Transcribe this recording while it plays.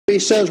He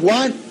says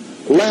what?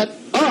 Let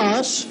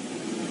us.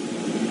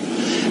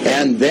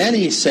 And then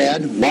he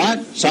said,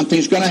 what?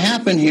 Something's going to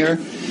happen here.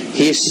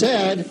 He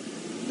said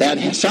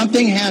that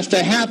something has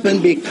to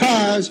happen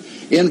because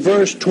in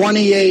verse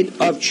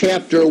 28 of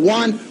chapter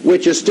 1,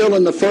 which is still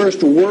in the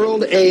first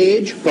world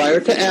age prior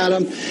to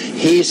Adam,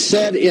 he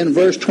said in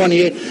verse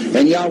 28,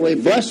 and Yahweh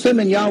blessed them,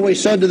 and Yahweh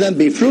said to them,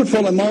 be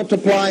fruitful and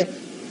multiply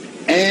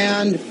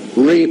and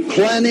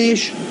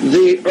replenish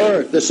the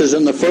earth. This is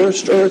in the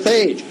first earth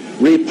age.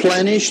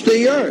 Replenish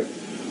the earth.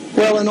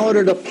 Well, in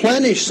order to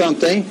plenish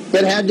something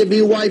that had to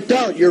be wiped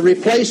out, you're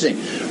replacing.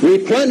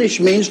 Replenish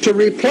means to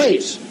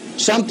replace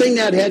something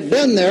that had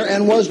been there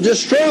and was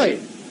destroyed.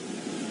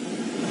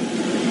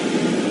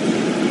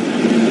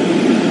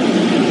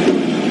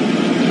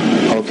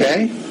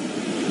 Okay?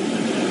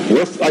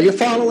 Are you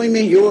following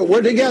me?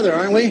 We're together,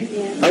 aren't we?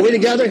 Yeah. Are we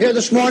together here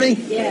this morning?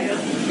 Yeah.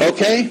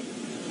 Okay?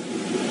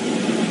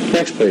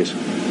 Next, please.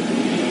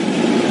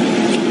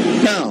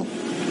 Now,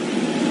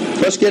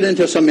 let's get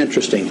into some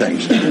interesting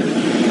things.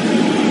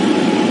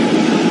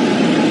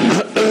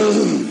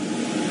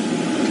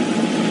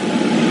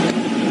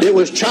 It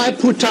was Chai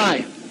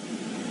Putai,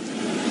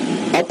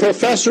 a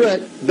professor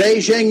at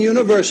Beijing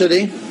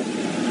University,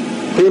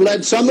 who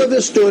led some of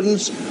his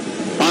students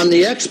on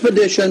the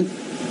expedition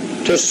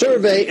to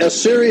survey a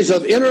series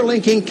of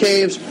interlinking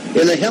caves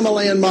in the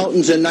Himalayan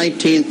mountains in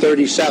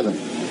 1937.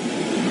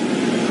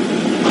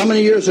 How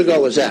many years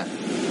ago was that?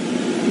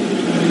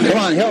 Come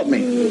on, help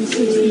me.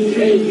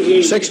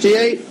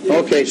 68?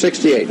 Okay,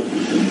 68.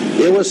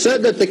 It was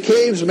said that the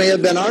caves may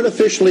have been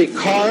artificially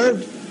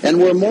carved and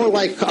were more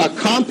like a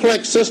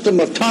complex system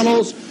of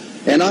tunnels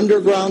and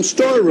underground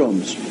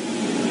storerooms.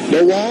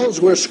 The walls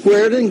were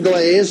squared and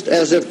glazed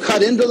as if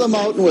cut into the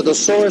mountain with a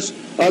source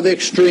of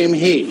extreme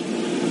heat.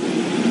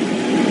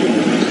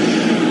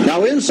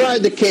 Now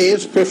inside the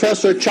caves,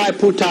 Professor Chai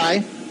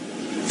Putai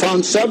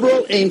found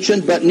several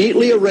ancient but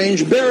neatly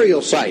arranged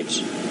burial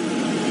sites,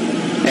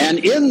 and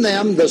in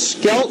them the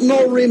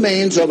skeletal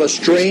remains of a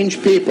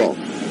strange people.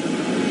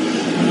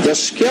 The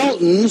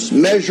skeletons,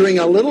 measuring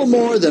a little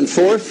more than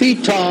 4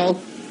 feet tall,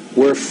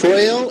 were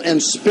frail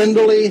and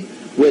spindly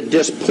with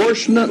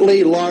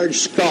disproportionately large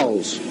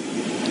skulls.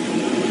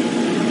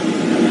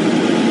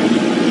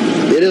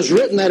 It is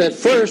written that at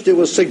first it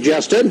was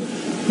suggested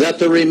that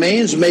the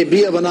remains may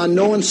be of an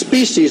unknown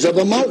species of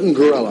a mountain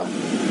gorilla.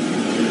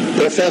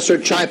 Professor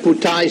Chai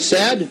Putai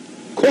said,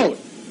 quote,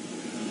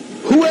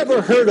 "Who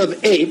ever heard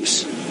of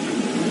apes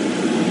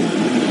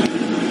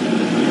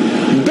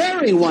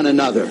burying one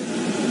another?"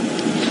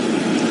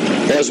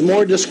 As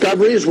more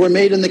discoveries were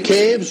made in the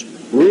caves,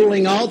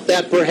 ruling out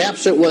that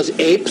perhaps it was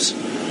apes,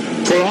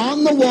 for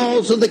on the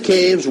walls of the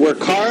caves were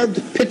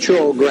carved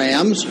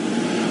pictograms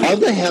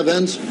of the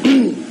heavens,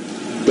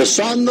 the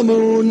sun, the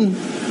moon,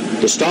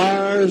 the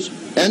stars,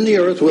 and the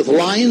earth, with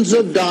lines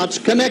of dots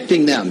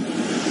connecting them.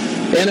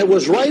 And it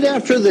was right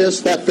after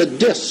this that the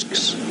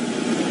discs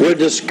were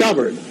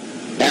discovered,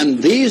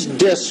 and these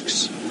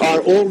discs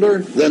are older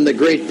than the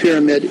Great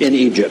Pyramid in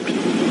Egypt.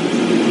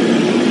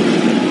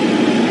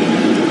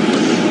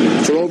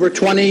 For over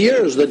 20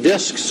 years, the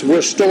discs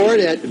were stored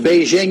at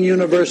Beijing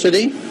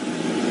University,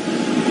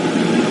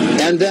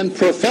 and then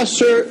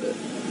Professor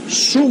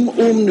Sum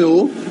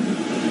Umnu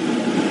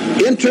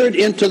entered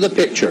into the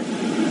picture.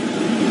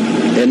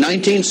 In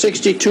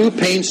 1962,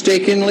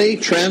 painstakingly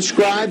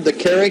transcribed the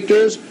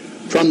characters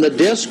from the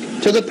disc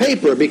to the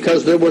paper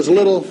because there was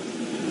little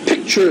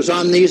pictures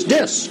on these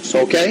discs,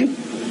 okay?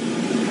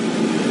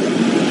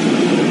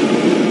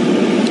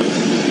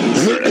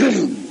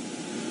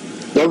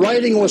 The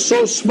writing was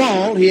so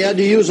small he had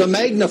to use a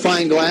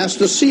magnifying glass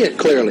to see it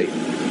clearly.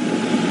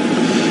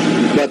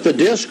 But the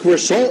discs were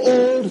so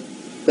old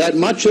that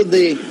much of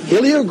the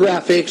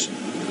heliographics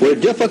were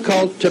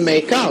difficult to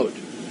make out.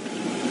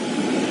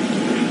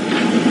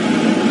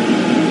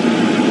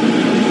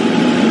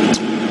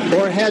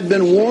 Or had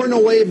been worn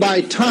away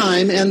by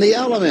time and the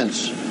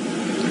elements.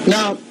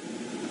 Now,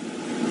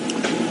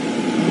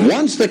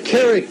 once the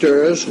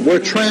characters were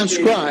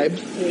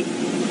transcribed,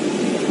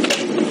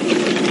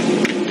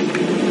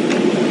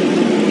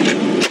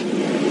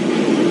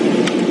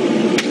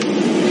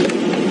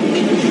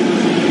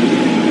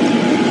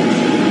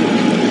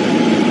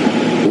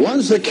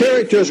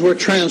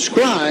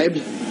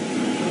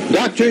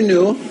 Dr.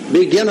 New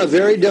began a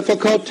very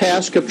difficult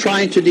task of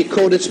trying to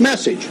decode its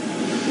message.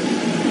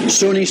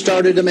 Soon he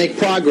started to make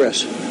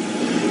progress.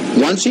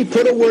 Once he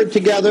put a word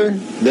together,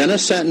 then a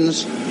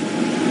sentence,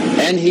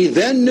 and he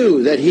then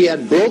knew that he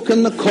had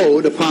broken the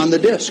code upon the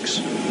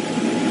discs.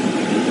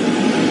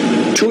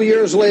 2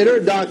 years later,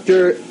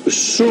 Dr.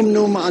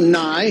 Sumnum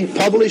Anai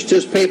published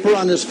his paper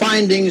on his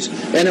findings,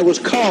 and it was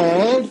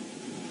called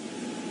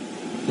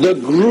 "The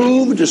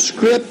Grooved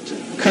Script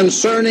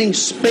Concerning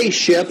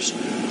Spaceships,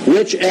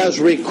 which as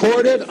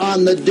recorded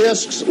on the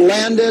discs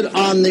landed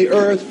on the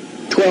earth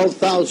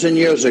 12,000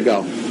 years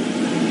ago."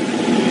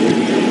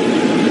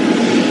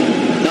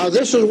 Now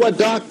this is what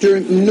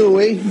Dr.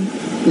 Nui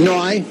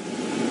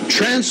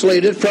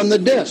translated from the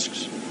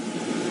discs.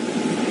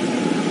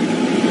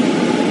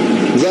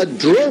 The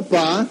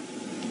Dropa,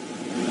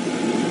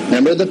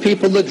 remember the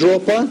people, the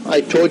Dropa?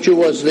 I told you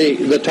was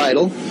the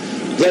title.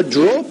 The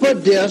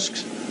Dropa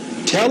discs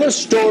tell a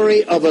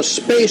story of a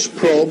space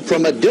probe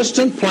from a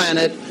distant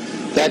planet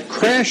that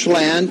crash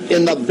land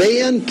in the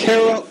Bayan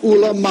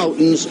Karaula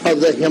Mountains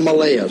of the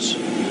Himalayas.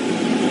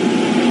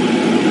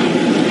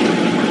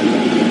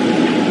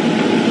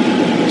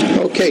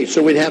 Okay,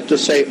 so we'd have to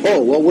say,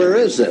 oh, well, where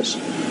is this?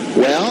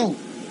 Well,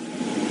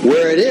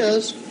 where it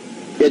is,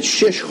 it's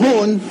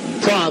Sichuan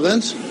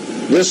province.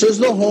 This is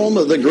the home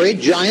of the great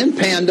giant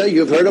panda.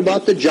 You've heard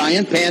about the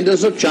giant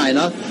pandas of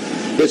China.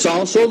 It's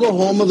also the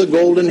home of the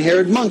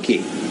golden-haired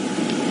monkey.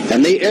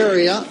 And the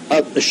area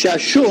of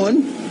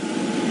Sichuan,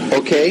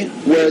 okay,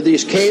 where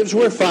these caves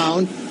were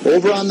found,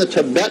 over on the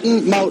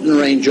Tibetan mountain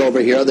range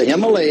over here, the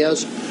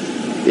Himalayas,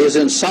 is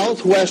in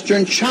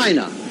southwestern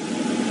China.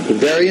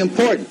 Very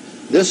important.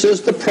 This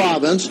is the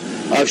province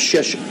of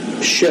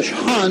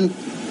Sichuan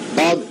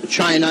of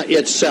China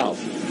itself.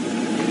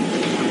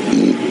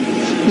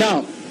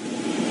 Now,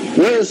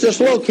 where is this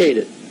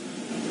located?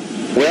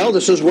 Well,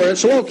 this is where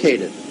it's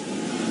located.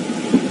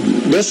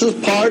 This is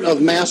part of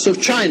massive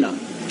China,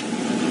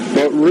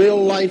 but real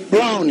light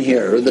brown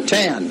here, or the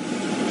tan.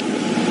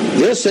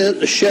 This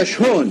is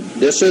Sichuan.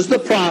 This is the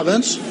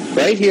province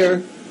right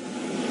here,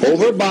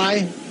 over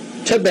by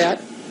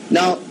Tibet.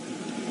 Now,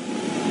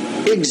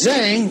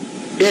 Xizang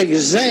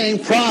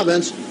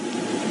province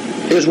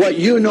is what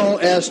you know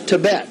as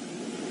Tibet,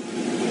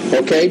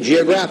 okay,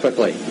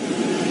 geographically.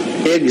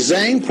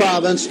 Xizang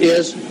province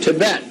is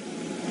Tibet,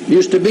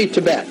 used to be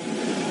Tibet.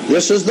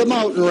 This is the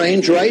mountain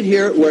range right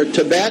here where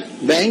Tibet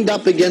banged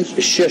up against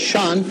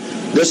Sichuan.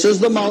 This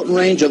is the mountain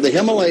range of the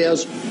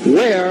Himalayas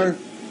where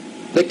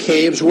the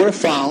caves were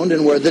found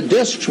and where the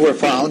discs were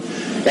found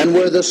and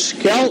where the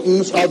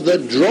skeletons of the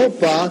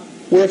Dropa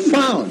were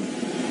found.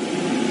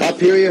 Up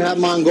here you have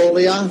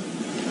Mongolia,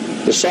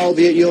 the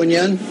Soviet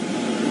Union,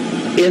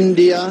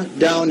 India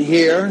down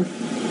here,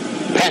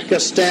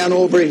 Pakistan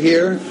over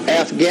here,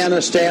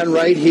 Afghanistan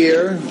right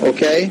here,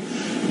 okay,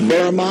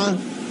 Burma,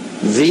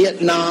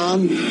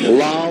 Vietnam,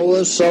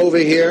 Laos over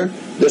here.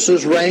 This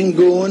is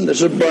Rangoon,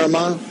 this is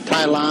Burma,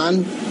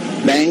 Thailand,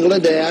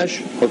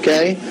 Bangladesh,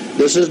 okay.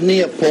 This is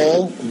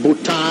Nepal,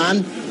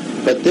 Bhutan,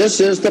 but this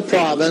is the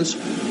province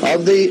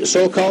of the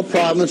so-called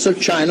province of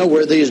China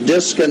where these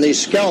discs and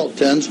these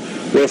skeletons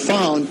were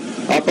found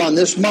up on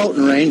this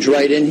mountain range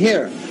right in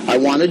here. I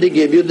wanted to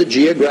give you the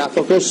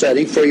geographical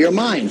setting for your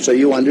mind so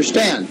you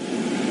understand.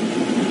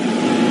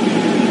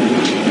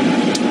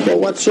 Well,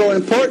 what's so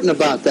important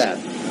about that?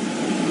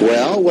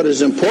 Well, what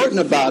is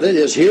important about it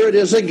is here it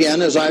is again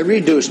as I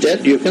reduced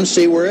it. You can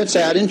see where it's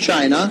at in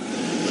China.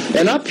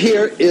 And up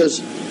here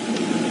is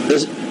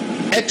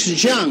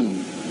Xizang.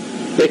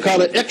 They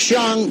call it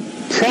Xizang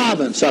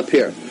province up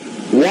here.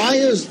 Why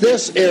is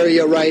this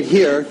area right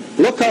here,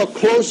 look how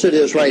close it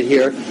is right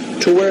here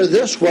to where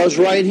this was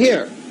right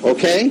here,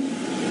 okay?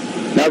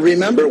 Now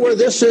remember where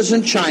this is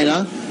in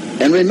China,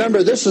 and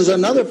remember this is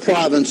another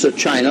province of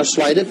China.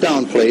 Slide it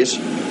down, please.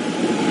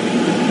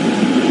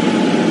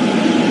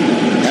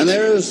 And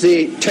there is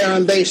the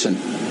Tarim Basin.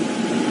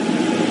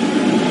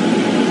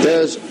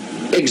 There's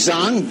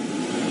Xizang,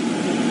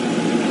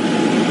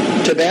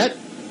 Tibet,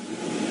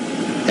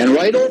 and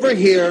right over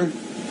here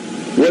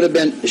would have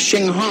been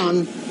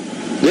Xinghan.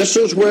 This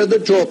is where the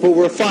Dropa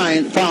were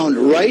found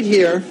right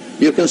here.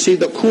 You can see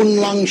the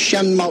Kunlun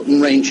Shen mountain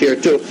range here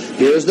too.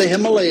 Here's the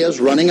Himalayas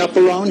running up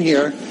around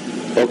here,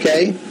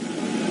 okay?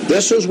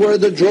 This is where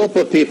the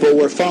Dropa people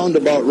were found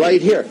about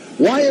right here.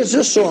 Why is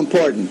this so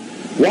important?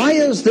 Why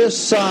is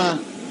this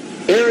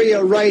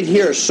area right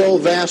here so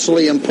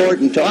vastly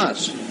important to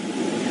us?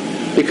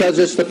 Because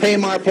it's the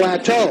Pamar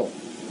Plateau.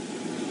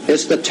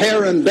 It's the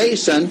Tarim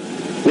Basin,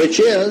 which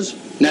is,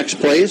 next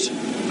please,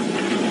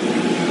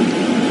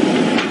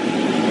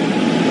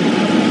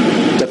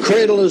 the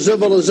cradle of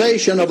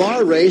civilization of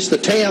our race, the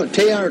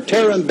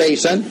Tarim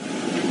Basin.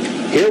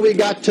 Here we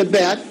got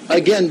Tibet,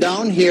 again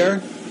down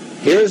here.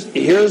 Here's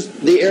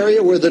the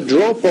area where the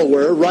Dropa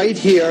were, right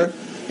here.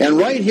 And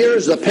right here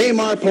is the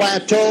Pamar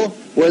Plateau,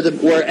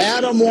 where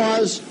Adam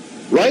was,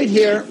 right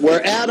here,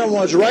 where Adam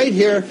was right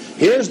here.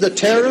 Here's the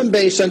Tarim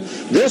Basin.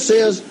 This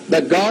is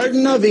the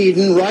Garden of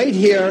Eden right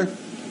here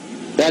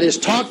that is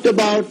talked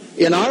about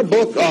in our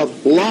book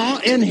of Law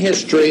and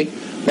History.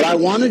 But I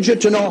wanted you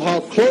to know how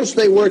close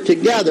they were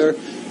together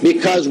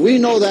because we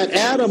know that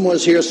Adam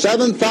was here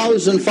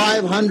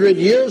 7,500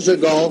 years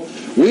ago.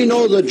 We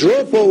know the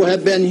Dropa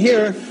have been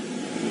here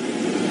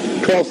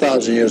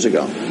 12,000 years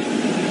ago.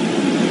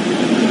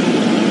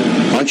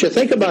 Why don't you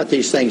think about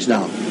these things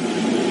now?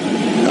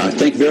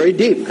 Think very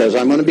deep, because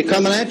I'm going to be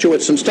coming at you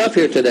with some stuff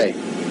here today.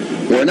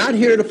 We're not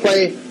here to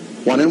play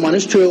 1 and 1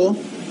 is 2,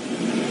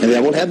 and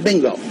then we'll have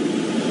bingo.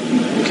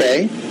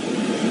 Okay?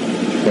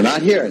 We're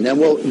not here, and then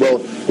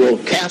we'll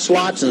cast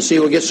lots and see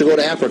who gets to go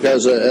to Africa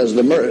as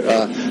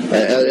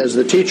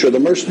the teacher, the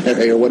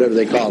mercenary, or whatever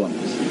they call him.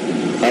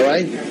 All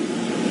right?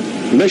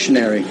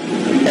 Missionary.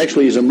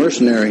 Actually, he's a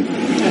mercenary.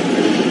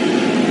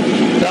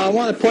 Now, I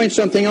want to point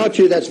something out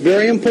to you that's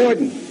very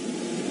important.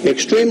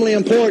 extremely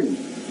important.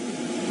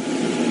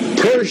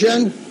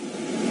 Persian,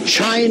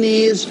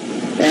 Chinese,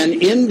 and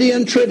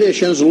Indian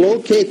traditions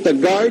locate the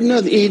Garden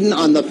of Eden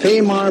on the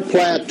Pamir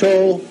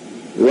Plateau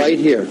right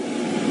here.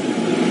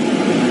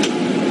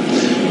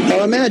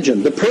 Now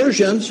imagine, the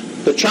Persians,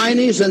 the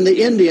Chinese, and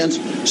the Indians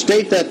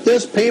state that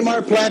this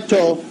Pamir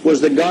Plateau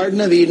was the Garden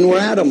of Eden where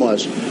Adam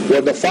was,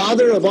 where the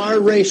father of our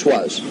race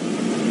was.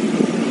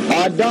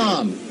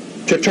 Adam,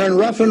 to turn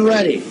rough and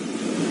ready,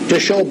 to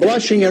show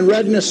blushing and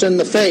redness in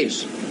the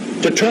face,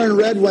 to turn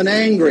red when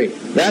angry.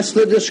 That's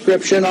the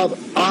description of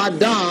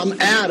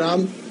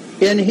Adam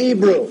in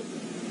Hebrew.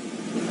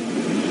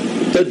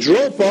 The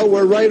Dropa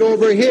were right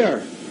over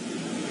here.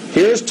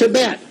 Here's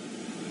Tibet.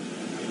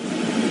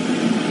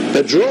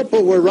 The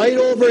Dropa were right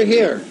over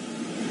here.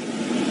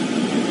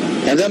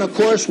 And then, of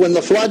course, when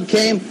the flood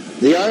came,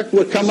 the ark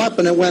would come up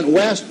and it went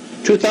west,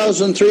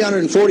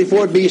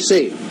 2344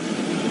 BC.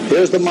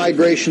 Here's the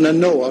migration of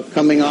Noah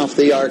coming off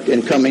the ark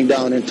and coming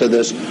down into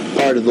this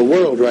part of the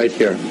world right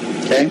here.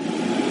 Okay?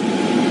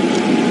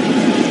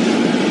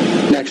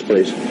 Next,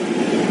 please.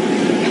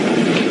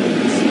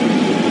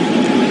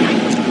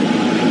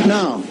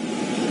 Now,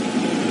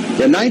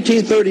 in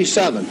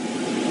 1937,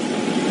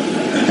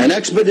 an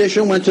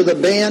expedition went to the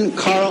Bayan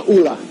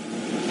Karaula,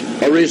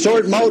 a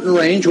resort mountain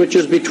range which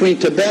is between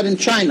Tibet and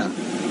China.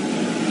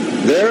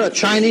 There, a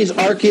Chinese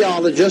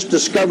archaeologist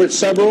discovered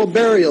several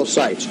burial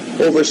sites,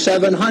 over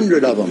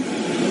 700 of them.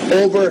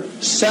 Over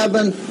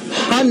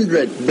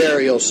 700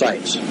 burial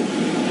sites.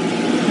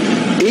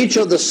 Each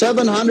of the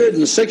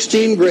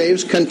 716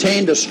 graves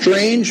contained a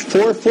strange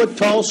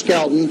 4-foot-tall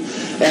skeleton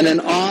and an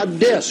odd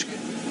disc.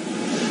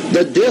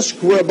 The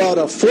discs were about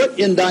a foot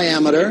in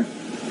diameter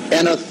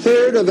and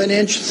 1/3 of an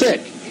inch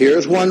thick.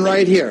 Here's one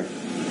right here.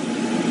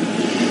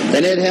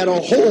 And it had a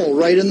hole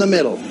right in the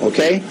middle,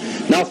 okay?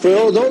 Now,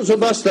 for those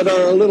of us that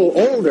are a little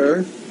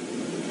older,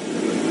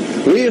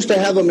 we used to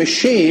have a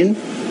machine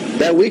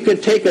that we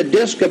could take a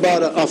disc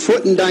about a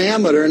foot in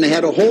diameter and it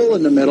had a hole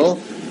in the middle,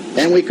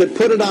 and we could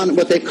put it on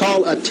what they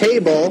call a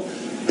table,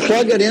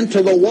 plug it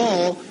into the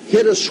wall,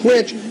 hit a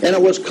switch, and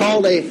it was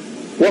called a,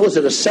 what was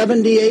it, a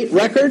 78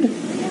 record?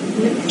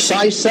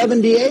 Size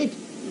 78?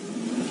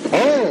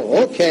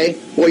 Oh, okay.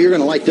 Well, you're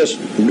going to like this.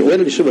 Wait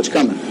till you see what's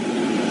coming.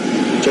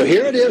 So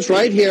here it is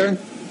right here.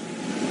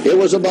 It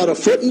was about a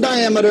foot in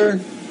diameter,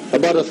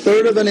 about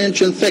 1/3 of an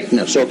inch in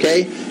thickness,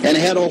 okay? And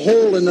it had a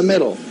hole in the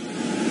middle.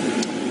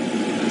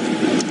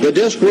 The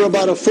discs were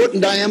about a foot in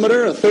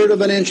diameter, 1/3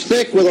 of an inch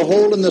thick, with a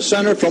hole in the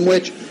center from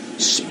which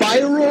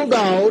spiraled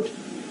out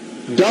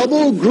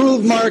double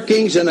groove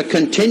markings in a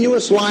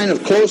continuous line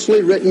of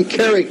closely written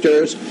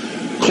characters.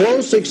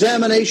 Close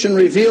examination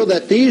revealed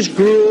that these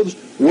grooves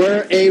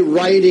were a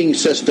writing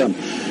system.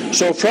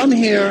 So from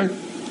here,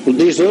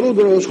 these little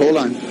grooves, hold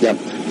on, yeah,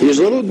 these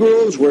little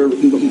grooves were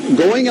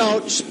going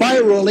out,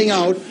 spiraling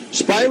out,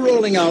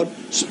 spiraling out,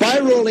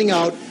 spiraling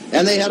out,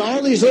 and they had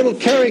all these little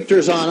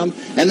characters on them,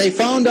 and they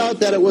found out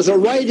that it was a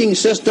writing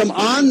system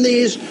on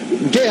these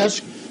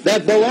discs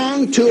that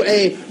belonged to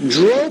a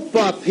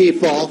Dropa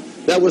people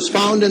that was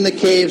found in the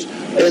caves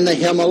in the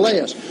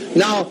Himalayas.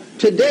 Now,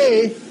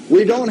 today,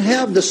 we don't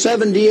have the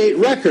 78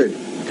 record,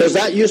 because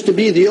that used to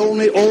be the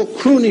only old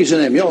croonies in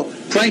them, you know,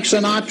 Frank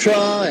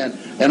Sinatra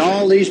and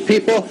all these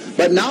people.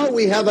 But now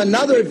we have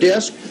another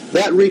disc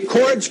that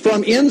records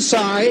from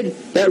inside,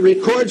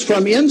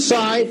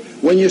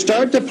 when you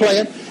start to play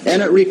it,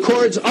 and it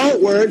records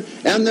outward,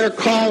 and they're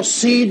called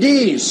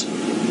CDs.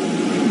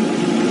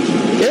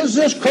 Is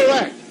this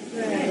correct?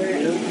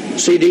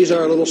 CDs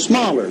are a little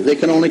smaller. They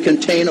can only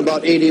contain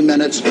about 80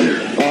 minutes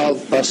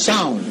of a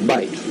sound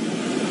bite.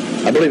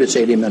 I believe it's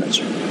 80 minutes.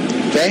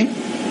 Okay?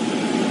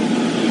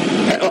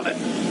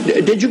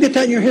 Did you get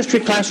that in your history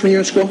class when you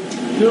were in school?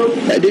 No.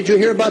 Did you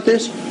hear about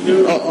this?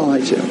 No. Oh,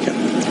 I see. Okay.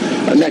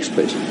 Next,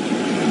 please.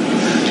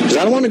 Because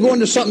I don't want to go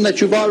into something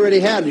that you've already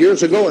had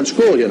years ago in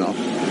school, you know.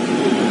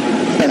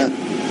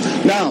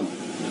 Now,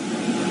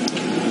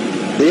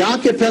 the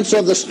occupants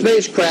of the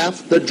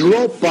spacecraft, the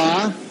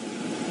Dropa,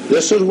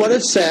 this is what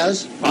it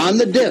says on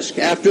the disc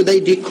after they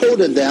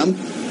decoded them,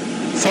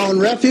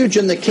 found refuge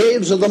in the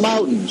caves of the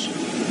mountains.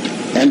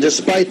 And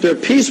despite their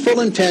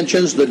peaceful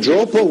intentions, the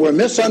Dropa were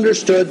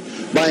misunderstood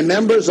by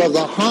members of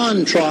the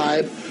Han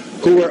tribe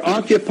who were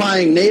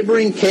occupying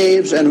neighboring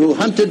caves and who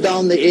hunted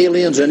down the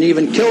aliens and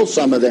even killed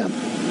some of them.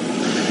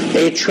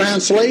 A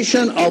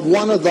translation of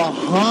one of the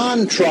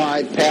Han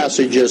tribe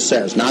passages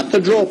says, not the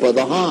Dropa,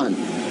 the Han,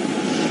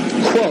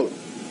 quote,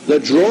 "The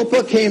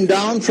Dropa came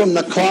down from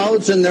the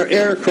clouds in their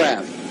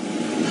aircraft.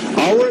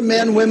 Our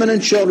men, women,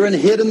 and children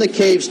hid in the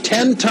caves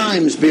 10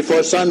 times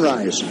before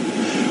sunrise.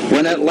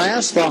 When at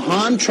last the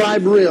Han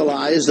tribe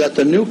realized that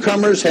the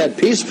newcomers had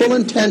peaceful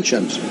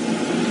intentions,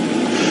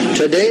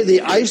 today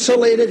the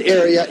isolated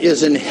area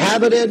is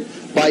inhabited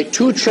by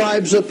 2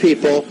 tribes of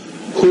people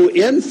who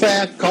in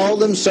fact call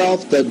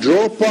themselves the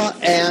Dropa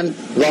and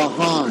the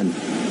Han.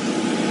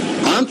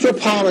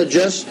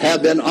 Anthropologists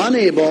have been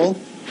unable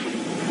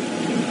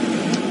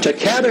to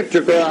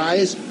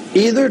categorize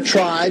either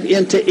tribe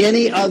into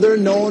any other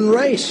known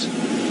race."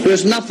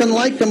 There's nothing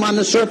like them on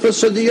the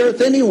surface of the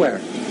earth anywhere.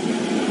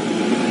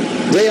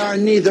 They are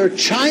neither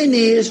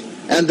Chinese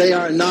and they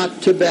are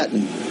not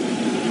Tibetan.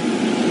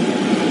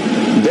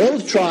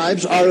 Both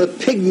tribes are of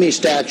pygmy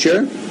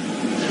stature,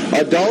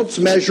 adults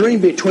measuring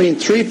between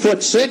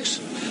 3'6"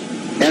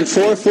 and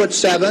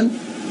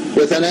 4'7",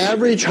 with an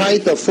average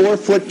height of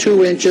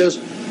 4'2"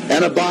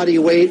 and a body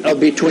weight of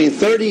between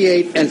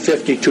 38 and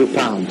 52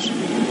 pounds.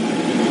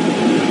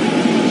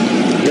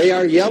 They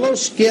are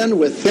yellow-skinned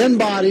with thin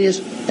bodies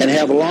and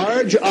have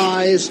large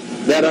eyes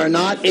that are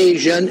not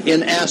Asian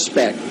in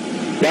aspect,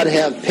 but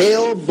have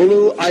pale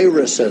blue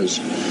irises.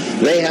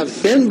 They have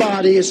thin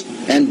bodies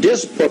and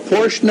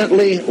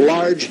disproportionately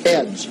large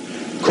heads,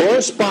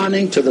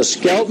 corresponding to the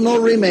skeletal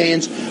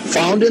remains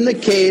found in the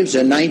caves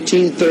in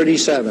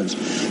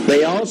 1937s.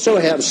 They also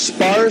have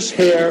sparse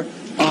hair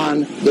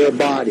on their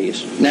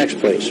bodies. Next,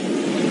 please.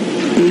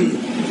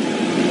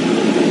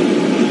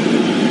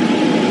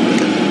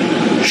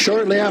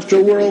 Shortly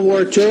after World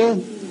War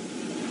II,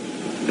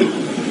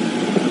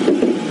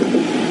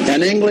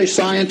 an English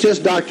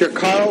scientist, Dr.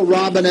 Carl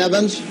Robin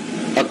Evans,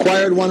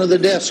 acquired one of the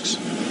discs.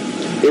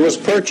 It was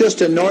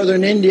purchased in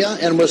northern India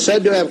and was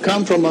said to have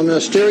come from a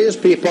mysterious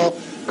people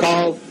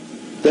called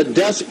the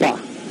Dropa.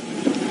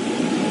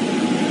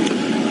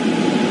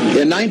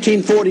 In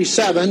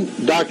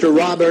 1947, Dr.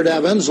 Robert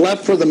Evans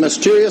left for the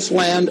mysterious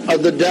land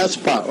of the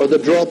Dropa, or the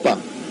Dropa.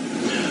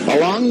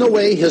 Along the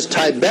way, his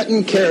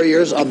Tibetan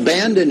carriers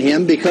abandoned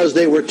him because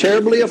they were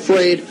terribly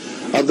afraid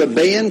of the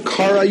Bayan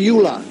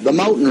Karayula, the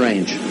mountain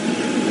range.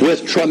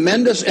 With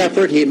tremendous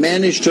effort, he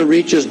managed to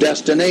reach his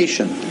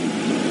destination.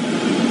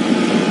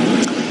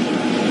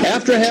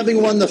 After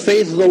having won the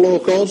faith of the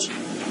locals,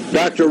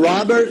 Dr.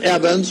 Robin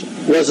Evans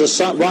was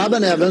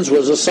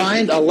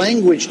assigned a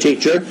language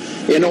teacher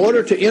in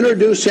order to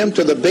introduce him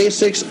to the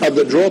basics of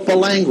the Dropa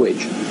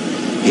language.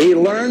 He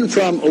learned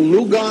from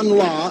Lugan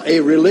Law,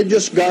 a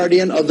religious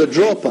guardian of the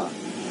Dropa.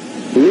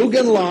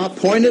 Lugan Law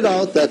pointed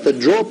out that the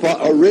Dropa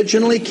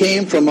originally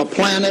came from a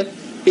planet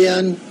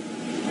in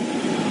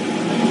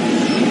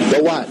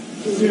the what?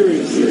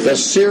 Sirius. The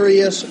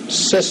Sirius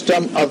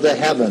system of the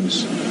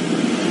heavens.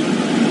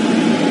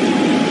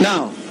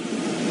 Now,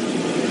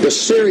 the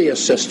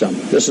Sirius system.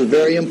 This is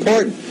very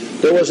important.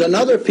 There was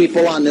another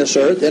people on this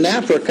earth in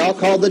Africa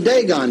called the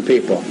Dagon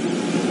people.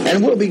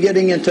 And we'll be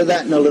getting into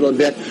that in a little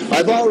bit.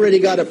 I've already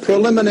got a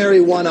preliminary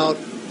one out.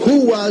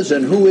 Who was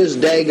and who is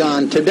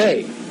Dagon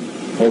today?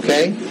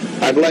 Okay?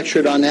 I've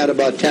lectured on that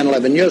about 10,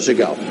 11 years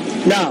ago.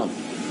 Now,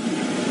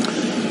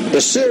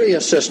 the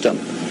Sirius system.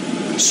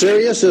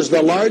 Sirius is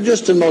the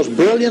largest and most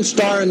brilliant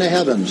star in the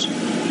heavens.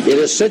 It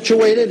is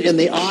situated in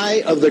the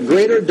eye of the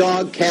greater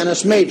dog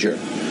Canis Major.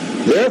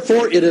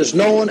 Therefore, it is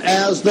known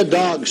as the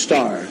Dog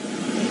Star.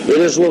 It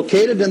is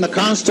located in the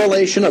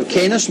constellation of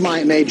Canis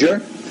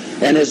Major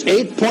and is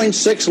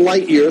 8.6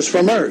 light years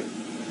from Earth.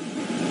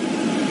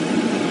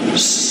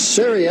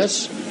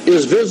 Sirius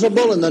is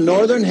visible in the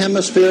northern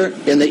hemisphere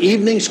in the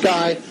evening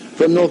sky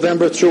from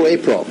November through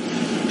April.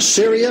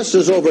 Sirius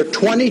is over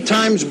 20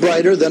 times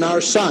brighter than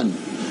our sun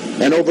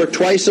and over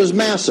twice as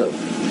massive.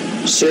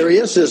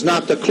 Sirius is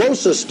not the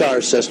closest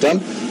star system.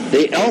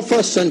 The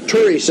Alpha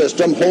Centauri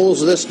system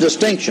holds this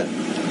distinction.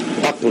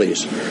 Up,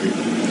 please.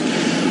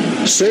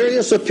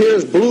 Sirius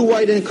appears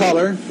blue-white in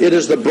color. It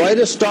is the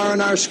brightest star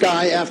in our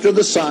sky after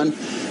the sun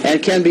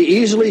and can be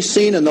easily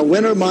seen in the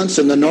winter months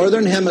in the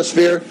northern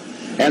hemisphere.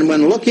 And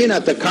when looking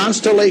at the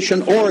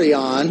constellation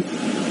Orion,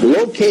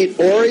 locate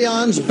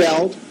Orion's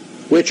belt,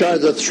 which are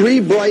the three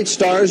bright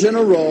stars in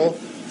a row.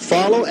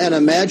 Follow an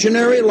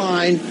imaginary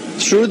line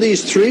through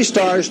these three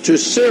stars to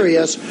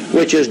Sirius,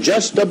 which is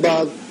just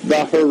above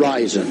the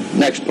horizon.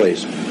 Next,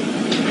 please.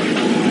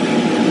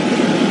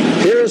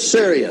 Here is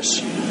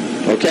Sirius.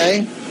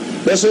 Okay?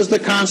 This is the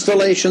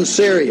constellation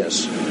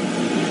Sirius.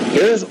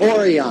 Here's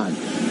Orion.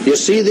 You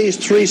see these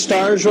three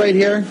stars right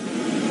here?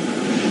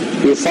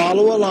 You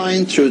follow a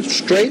line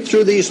straight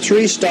through these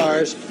three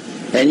stars,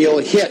 and you'll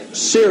hit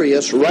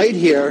Sirius right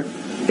here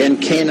in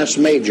Canis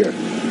Major.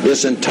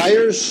 This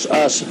entire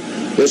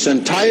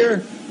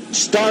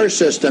star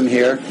system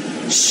here,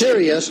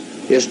 Sirius,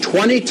 is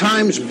 20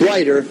 times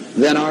brighter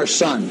than our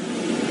sun.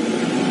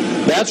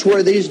 That's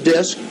where these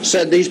discs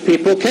said these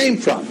people came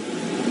from.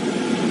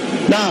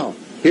 Now,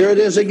 here it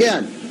is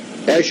again,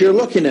 as you're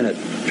looking at it.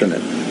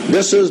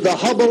 This is the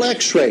Hubble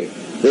X-ray.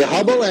 The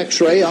Hubble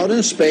X-ray out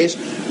in space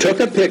took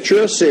a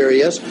picture of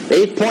Sirius,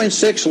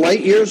 8.6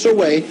 light years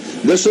away.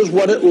 This is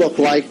what it looked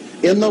like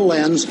in the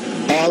lens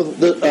of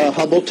the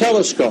Hubble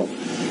telescope.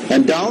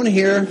 And down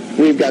here,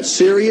 we've got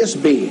Sirius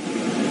B.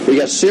 We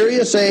got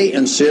Sirius A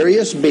and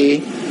Sirius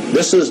B.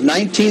 This is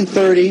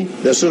 1930.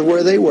 This is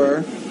where they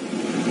were.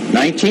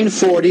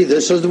 1940.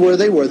 This is where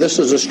they were. This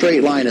is a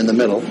straight line in the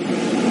middle.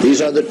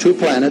 These are the two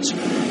planets.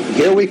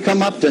 Here we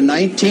come up to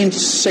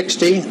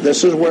 1960.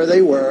 This is where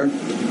they were.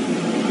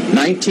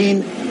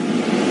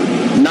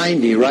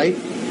 1990, right?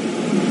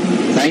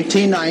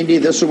 1990.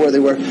 This is where they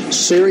were.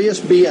 Sirius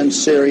B and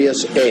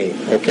Sirius A.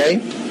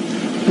 Okay?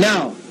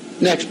 Now,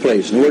 next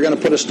please. And we're going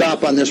to put a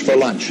stop on this for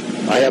lunch.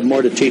 I have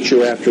more to teach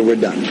you after we're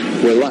done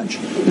with lunch.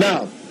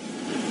 Now,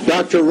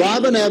 Dr.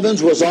 Robin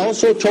Evans was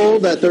also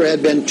told that there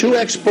had been 2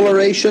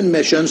 exploration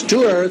missions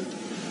to Earth,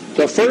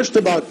 the first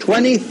about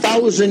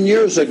 20,000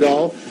 years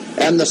ago,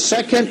 and the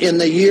second in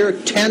the year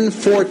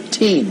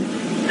 1014.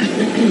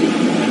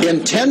 In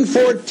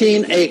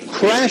 1014, a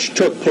crash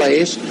took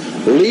place,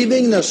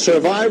 leaving the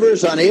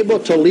survivors unable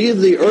to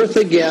leave the Earth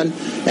again,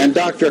 and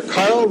Dr.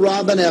 Carl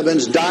Robin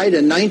Evans died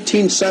in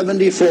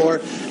 1974,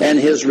 and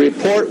his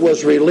report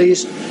was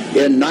released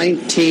in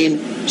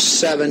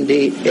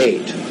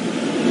 1978.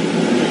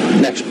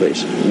 Next,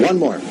 please. One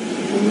more.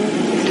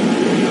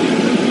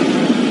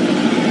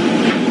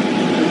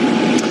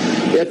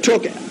 It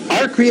took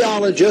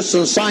archaeologists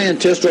and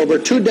scientists over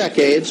 2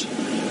 decades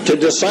to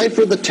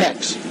decipher the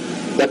text.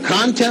 The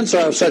contents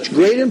are of such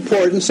great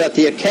importance that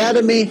the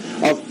Academy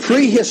of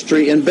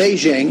Prehistory in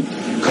Beijing,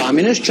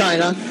 Communist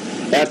China,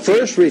 at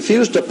first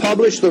refused to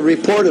publish the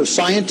report of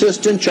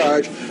scientist in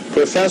charge,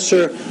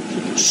 Professor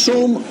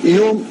Sum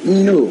Yum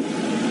Nu.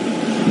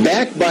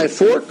 Backed by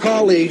 4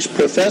 colleagues,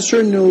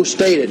 Professor Nu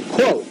stated,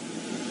 quote,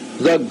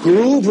 "The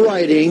groove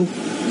writing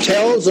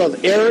tells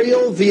of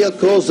aerial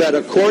vehicles that,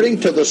 according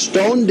to the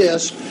stone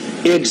disk,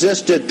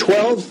 existed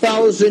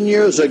 12,000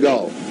 years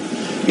ago.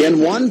 In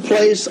one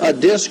place, a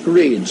disc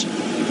reads,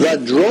 'The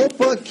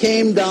Dropa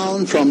came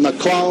down from the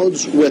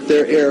clouds with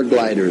their air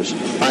gliders,'"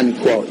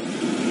 unquote.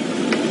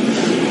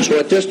 So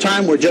at this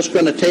time, we're just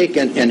going to take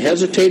and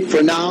hesitate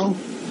for now,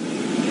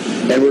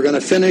 and we're going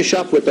to finish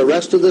up with the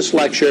rest of this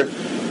lecture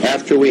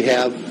after we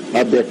have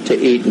a bit to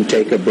eat and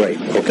take a break,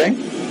 okay?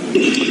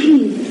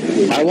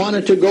 I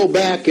wanted to go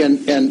back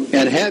and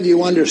have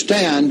you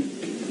understand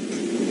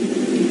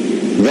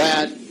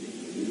that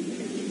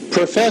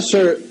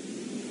Professor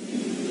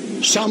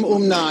Sum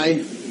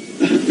Umnai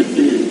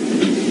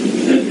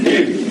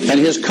and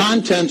his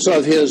contents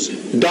of his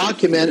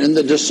document and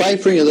the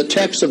deciphering of the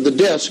text of the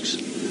discs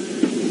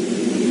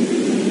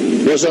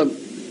was of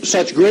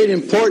such great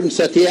importance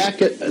that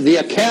the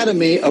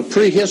Academy of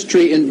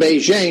Prehistory in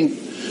Beijing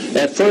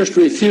at first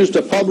refused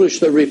to publish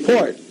the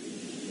report.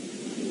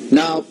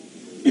 Now,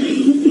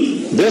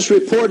 this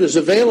report is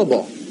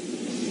available.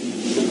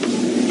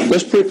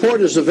 This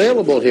report is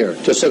available here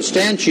to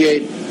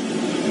substantiate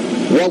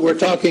what we're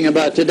talking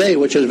about today,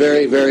 which is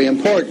very, very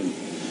important.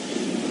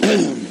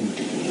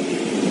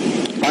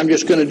 I'm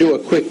just going to do a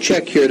quick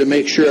check here to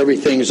make sure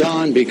everything's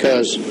on,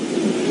 because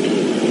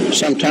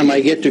sometime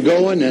I get to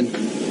going and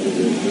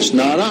it's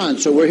not on,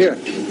 so we're here.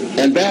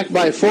 And backed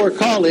by 4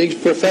 colleagues,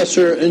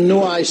 Professor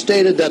Inouye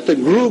stated that the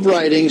groove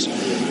writings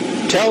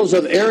tells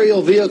of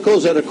aerial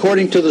vehicles that,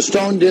 according to the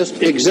stone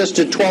disk,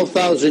 existed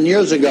 12,000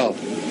 years ago.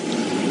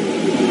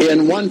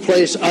 In one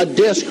place, a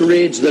disc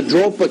reads, "The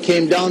Dropa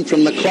came down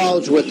from the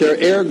clouds with their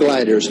air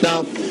gliders."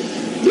 Now,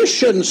 this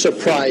shouldn't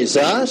surprise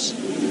us.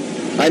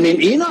 I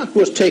mean, Enoch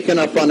was taken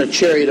up on a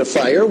chariot of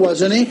fire,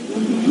 wasn't he?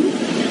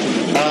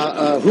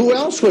 Who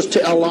else was?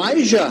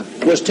 Elijah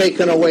was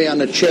taken away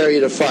on a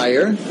chariot of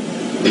fire.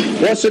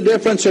 What's the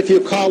difference if you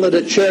call it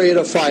a chariot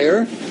of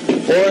fire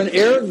or an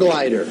air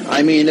glider?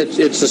 I mean,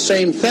 it's the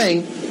same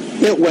thing.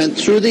 It went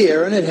through the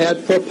air and it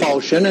had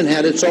propulsion and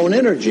had its own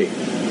energy.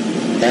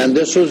 And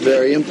this was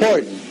very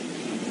important.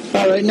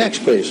 All right,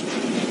 next, please.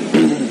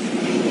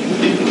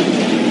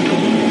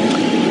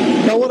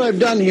 Now, what I've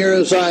done here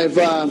is I've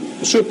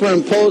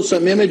superimposed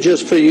some images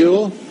for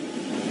you.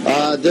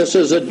 This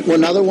is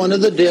another one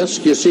of the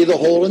discs. You see the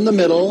hole in the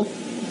middle.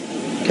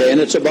 Okay,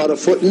 and it's about 1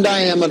 foot in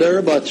diameter,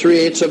 about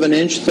 3/8 of an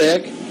inch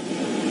thick.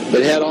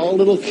 It had all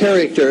little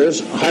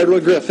characters,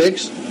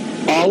 hieroglyphics,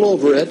 all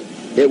over it.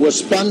 It was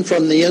spun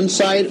from the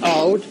inside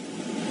out,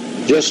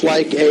 just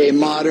like a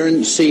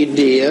modern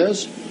CD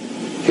is.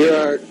 Here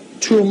are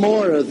 2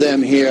 more of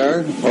them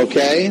here,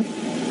 okay?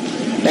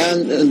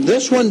 And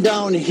this one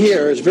down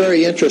here is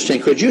very interesting.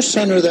 Could you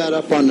center that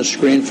up on the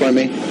screen for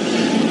me?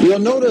 You'll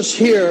notice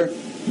here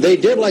they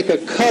did like a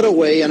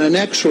cutaway and an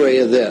x-ray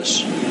of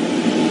this.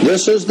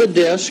 This is the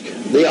disc,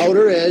 the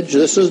outer edge,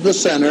 this is the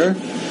center,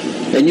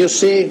 and you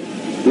see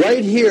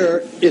right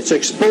here it's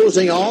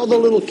exposing all the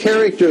little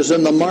characters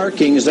and the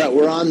markings that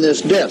were on this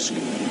disc,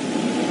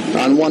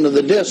 on one of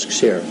the discs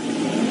here.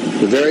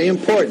 Very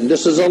important.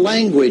 This is a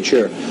language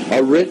here,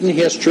 a written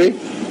history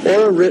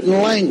or a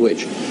written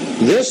language.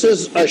 This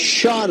is a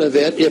shot of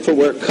it if it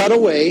were cut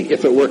away.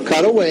 If it were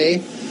cut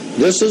away,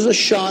 this is a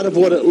shot of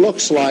what it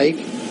looks like.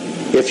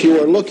 If you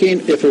were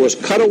looking, if it was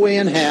cut away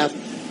in half,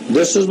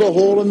 this is the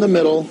hole in the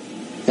middle,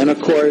 and of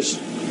course,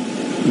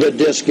 the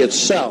disc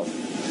itself.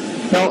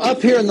 Now,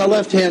 up here in the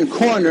left-hand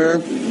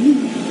corner,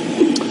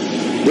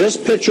 this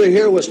picture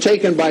here was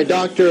taken by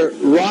Dr.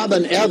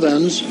 Robin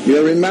Evans.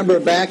 You remember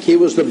back, he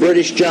was the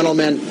British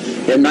gentleman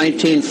in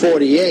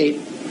 1948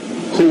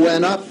 who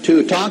went up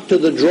to talk to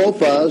the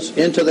Dropas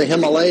into the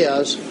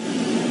Himalayas,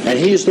 and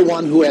he's the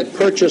one who had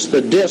purchased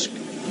the disc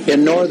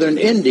in northern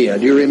India.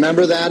 Do you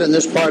remember that in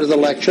this part of the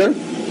lecture?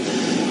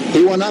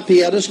 He went up, he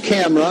had his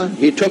camera,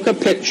 he took a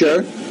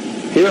picture.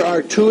 Here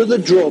are 2 of the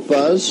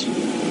Dropas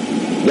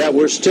that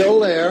were still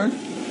there.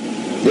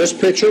 This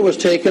picture was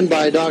taken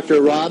by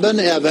Dr. Robin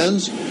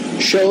Evans,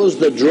 shows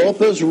the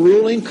Dropa's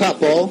ruling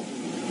couple.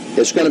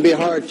 It's going to be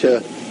hard to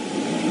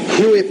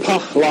Hui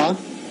Pahla.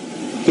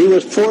 He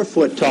was 4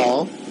 foot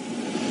tall.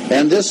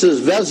 And this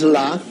is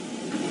Vesla,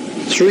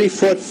 3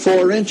 foot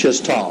 4 inches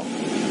tall.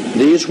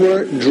 These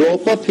were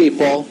Dropa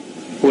people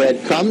who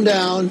had come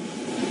down.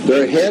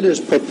 Their head is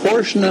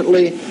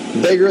proportionately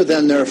bigger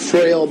than their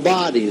frail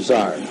bodies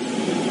are.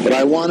 But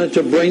I wanted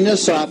to bring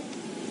this up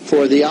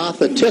for the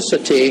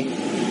authenticity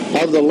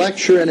of the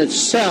lecture in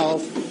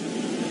itself.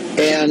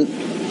 And,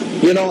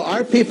 you know,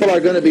 our people are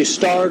going to be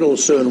startled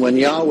soon when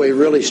Yahweh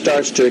really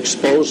starts to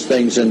expose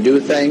things and do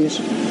things.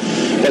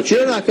 But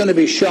you're not going to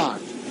be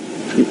shocked.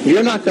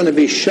 You're not going to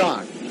be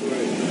shocked.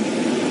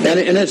 And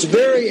it's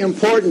very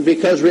important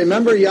because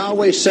remember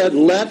Yahweh said,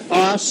 let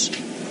us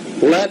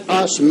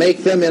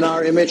make them in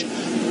our image.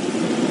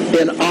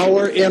 In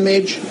our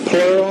image,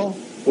 plural,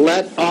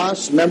 let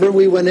us. Remember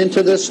we went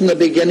into this in the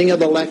beginning of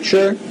the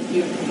lecture?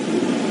 Yeah.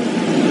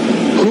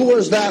 Who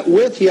was that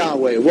with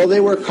Yahweh? Well, they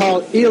were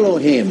called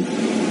Elohim.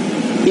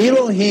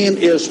 Elohim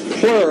is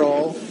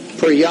plural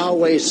for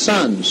Yahweh's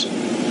sons.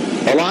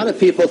 A lot of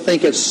people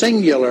think it's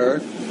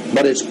singular,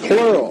 but it's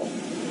plural.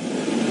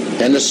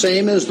 And the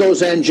same as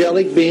those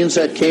angelic beings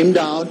that came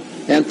down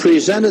and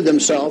presented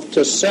themselves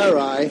to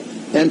Sarai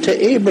and to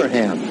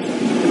Abraham.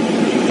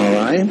 All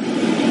right?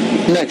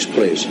 Next,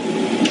 please.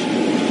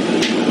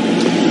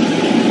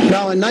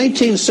 Now, in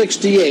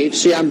 1968,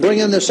 see, I'm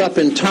bringing this up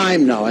in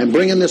time now. I'm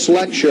bringing this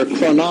lecture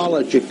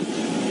chronology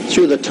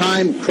through the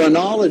time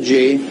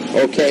chronology,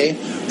 okay,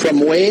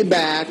 from way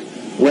back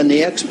when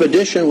the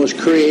expedition was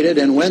created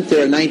and went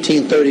there in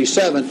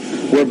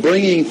 1937. We're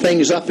bringing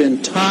things up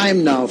in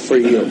time now for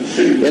you.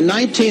 In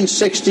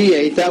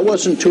 1968, that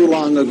wasn't too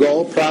long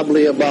ago,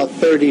 probably about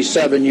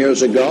 37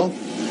 years ago,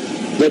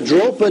 the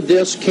Dropa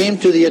disc came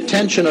to the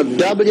attention of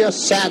W.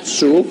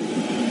 Satsu,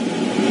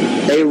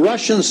 a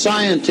Russian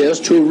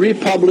scientist who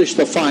republished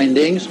the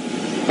findings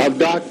of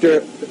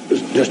Dr.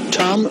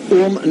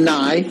 Tum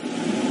Nai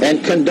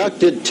and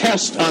conducted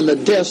tests on the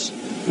disc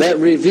that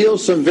revealed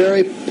some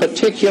very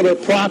particular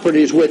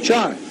properties, which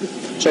are.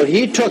 So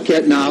he took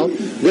it now.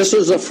 This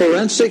is a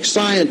forensic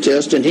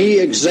scientist, and he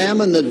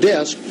examined the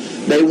disc.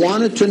 They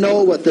wanted to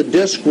know what the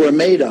disc were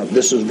made of.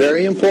 This is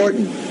very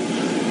important,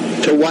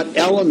 to what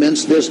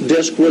elements this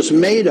disc was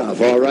made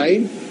of, all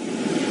right?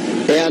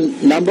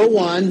 And number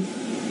one,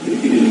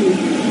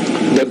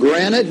 the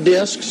granite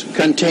discs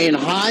contain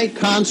high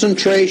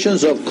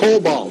concentrations of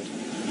cobalt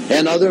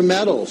and other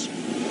metals.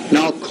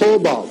 Now,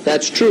 cobalt,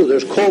 that's true.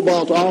 There's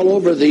cobalt all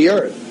over the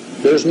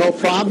earth. There's no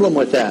problem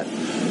with that.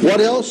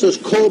 What else is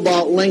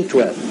cobalt linked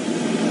with?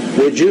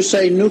 Would you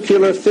say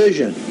nuclear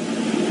fission?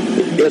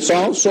 It's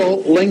also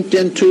linked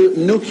into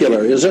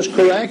nuclear. Is this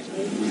correct?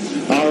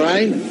 All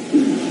right.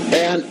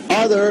 And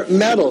other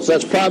metals.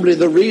 That's probably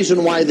the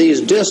reason why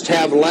these discs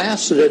have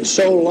lasted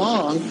so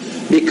long,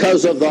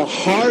 because of the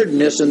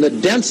hardness and the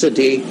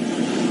density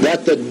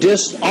that the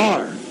discs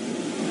are,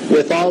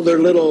 with all their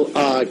little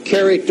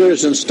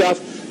characters and stuff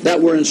that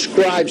were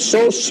inscribed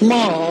so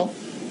small,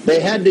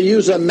 they had to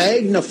use a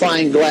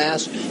magnifying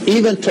glass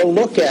even to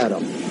look at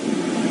them.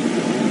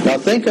 Now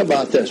think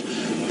about this.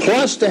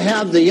 Plus to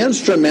have the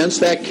instruments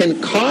that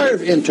can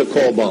carve into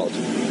cobalt.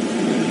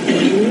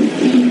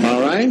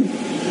 All right?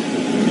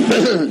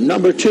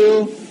 Number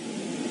two,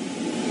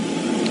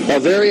 a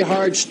very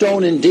hard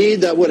stone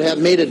indeed that would have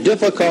made it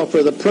difficult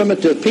for the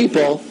primitive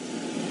people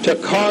to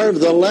carve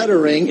the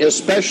lettering,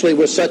 especially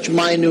with such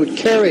minute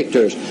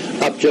characters.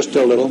 Up just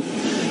a little.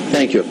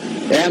 Thank you.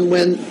 And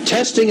when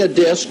testing a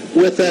disc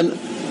with an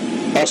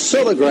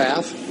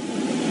oscillograph,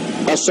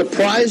 a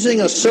surprising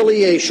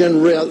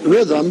oscillation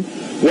rhythm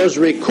was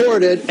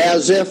recorded,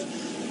 as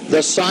if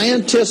the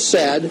scientists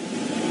said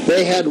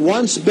they had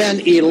once been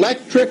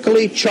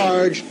electrically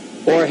charged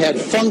or had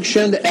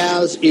functioned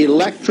as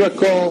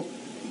electrical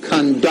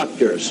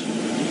conductors.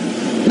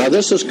 Now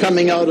this is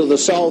coming out of the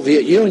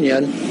Soviet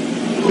Union,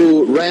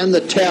 who ran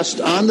the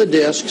test on the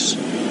discs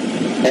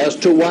as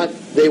to what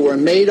they were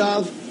made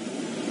of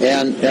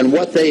and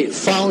what they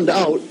found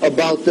out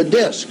about the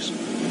discs.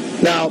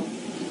 Now,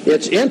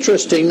 it's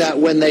interesting that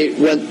when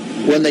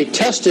they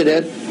tested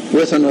it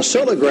with an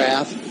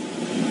oscillograph,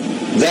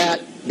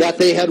 that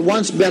they had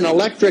once been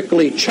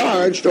electrically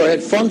charged or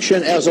had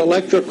functioned as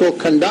electrical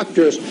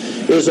conductors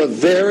is a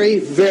very,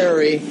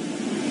 very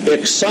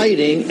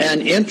exciting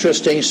and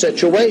interesting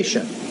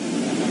situation.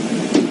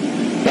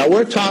 Now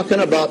we're talking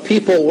about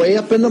people way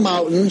up in the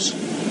mountains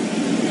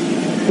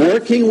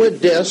working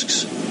with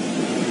discs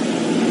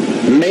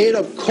made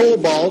of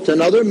cobalt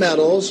and other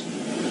metals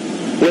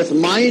with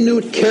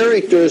minute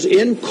characters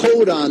in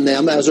code on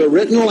them as a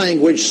written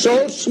language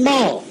so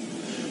small,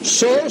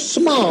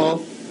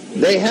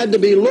 they had to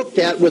be looked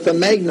at with a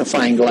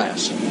magnifying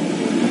glass.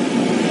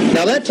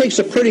 Now that takes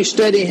a pretty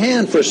steady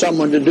hand for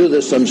someone to do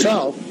this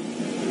themselves.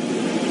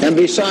 And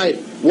besides,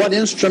 what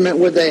instrument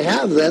would they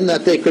have then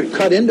that they could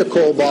cut into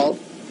cobalt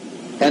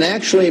and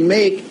actually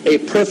make a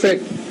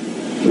perfect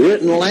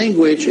written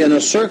language in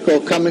a circle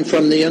coming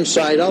from the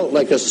inside out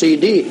like a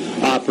CD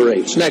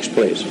operates. Next,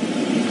 please.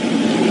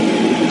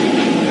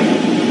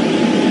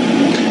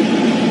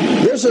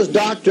 This is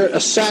Dr.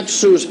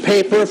 Satsu's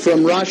paper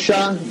from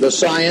Russia, the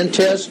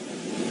scientist,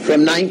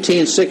 from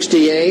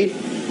 1968.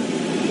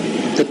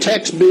 The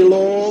text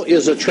below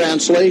is a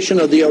translation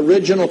of the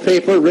original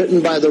paper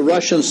written by the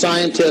Russian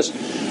scientist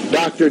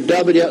Dr.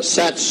 W.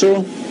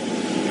 Satsu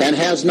and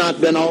has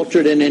not been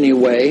altered in any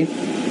way.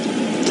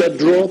 The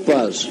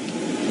Dropas.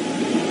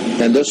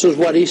 And this is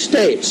what he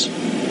states.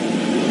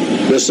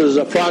 This is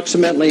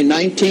approximately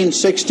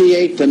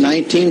 1968 to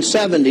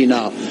 1970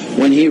 now,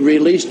 when he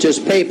released his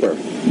paper.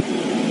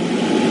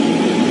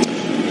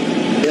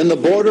 In the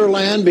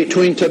borderland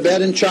between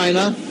Tibet and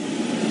China,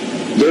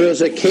 there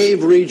is a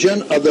cave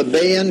region of the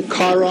Bayan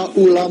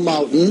Kara-Ula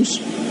Mountains.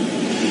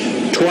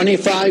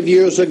 25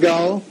 years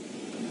ago,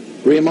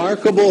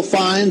 remarkable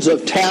finds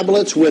of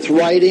tablets with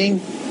writing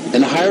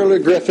and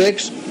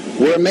hieroglyphics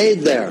were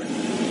made there.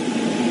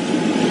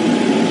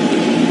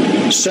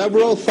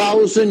 Several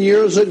thousand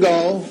years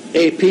ago,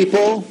 a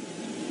people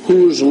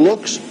whose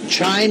looks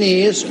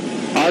Chinese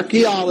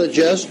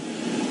archaeologists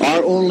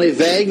are only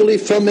vaguely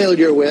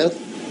familiar with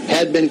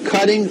had been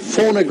cutting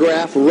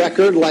phonograph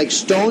record like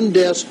stone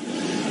disc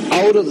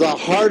out of the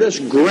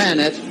hardest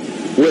granite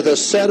with a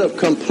set of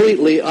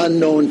completely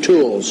unknown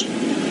tools.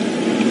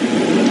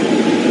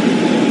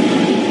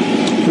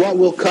 What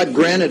will cut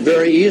granite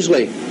very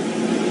easily?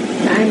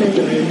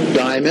 Diamonds.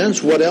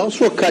 Diamonds. What else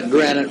will cut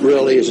granite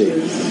real easy?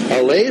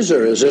 A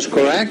laser. Is this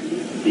correct?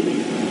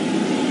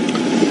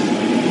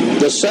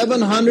 The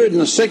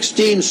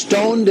 716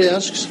 stone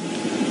discs,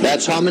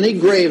 that's how many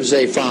graves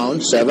they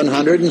found,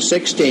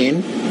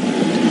 716,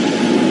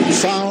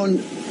 found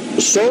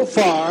so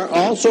far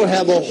also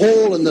have a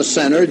hole in the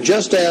center,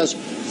 just as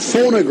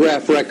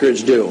phonograph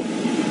records do.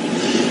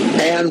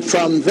 And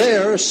from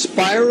there,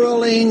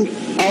 spiraling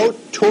out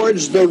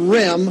towards the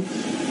rim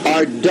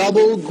are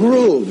double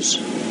grooves,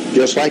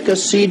 just like a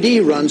CD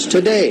runs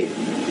today.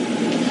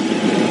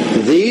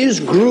 These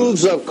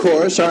grooves, of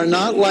course, are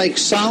not like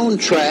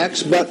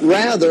soundtracks, but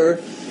rather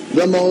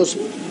the most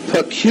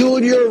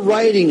peculiar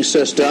writing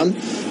system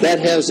that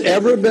has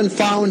ever been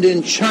found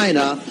in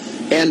China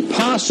and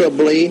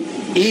possibly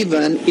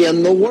even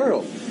in the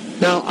world.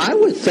 Now, I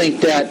would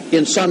think that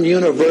in some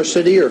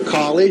university or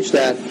college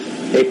that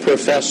a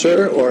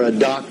professor or a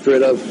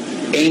doctorate of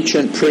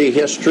ancient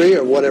prehistory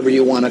or whatever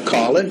you want to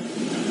call it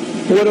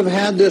would have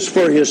had this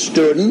for his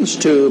students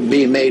to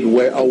be made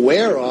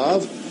aware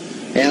of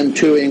and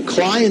to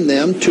incline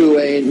them to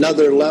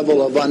another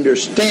level of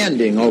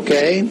understanding,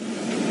 okay?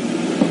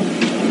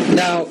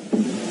 Now,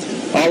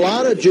 a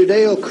lot of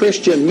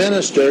Judeo-Christian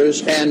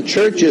ministers and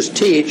churches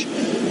teach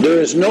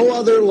there is no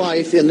other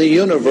life in the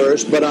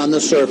universe but on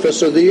the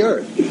surface of the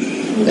earth.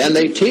 And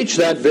they teach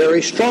that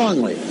very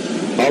strongly.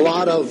 A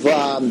lot of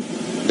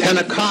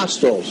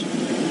Pentecostals,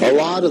 a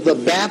lot of the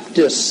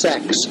Baptist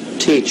sects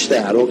teach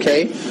that,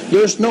 okay?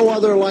 There's no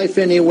other life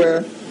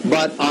anywhere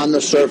but on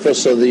the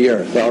surface of the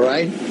earth, all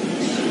right?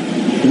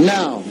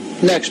 Now,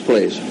 next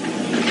please.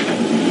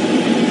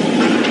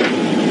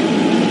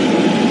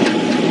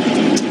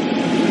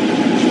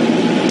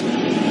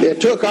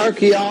 It took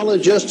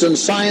archaeologists and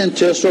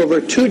scientists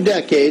over 2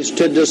 decades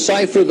to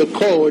decipher the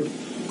code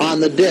on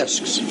the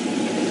discs.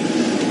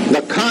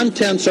 The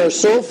contents are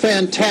so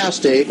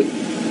fantastic.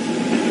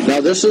 Now,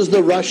 this is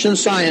the Russian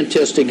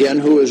scientist again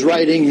who is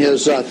writing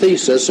his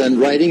thesis and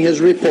writing his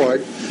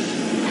report,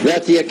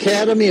 that the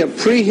Academy of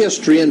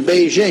Prehistory in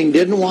Beijing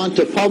didn't want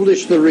to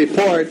publish the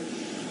report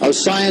of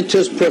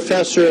scientist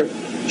Professor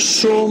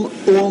Sum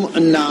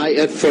Nai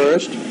at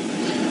first,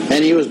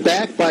 and he was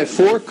backed by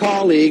 4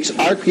 colleagues.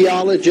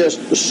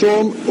 Archaeologist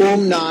Sum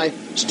Nai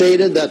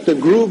stated that the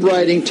groove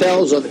writing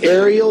tells of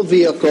aerial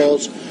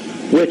vehicles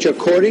which,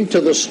 according to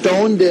the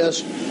stone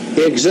disc,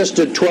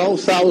 existed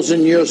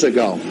 12,000 years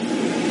ago.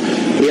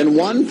 In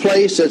one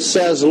place it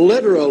says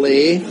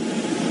literally,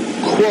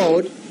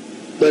 quote,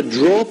 the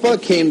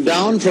Dropa came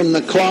down from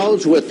the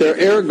clouds with their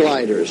air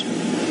gliders.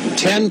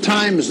 10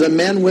 times the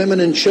men,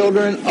 women, and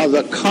children of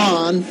the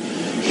Khan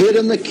hid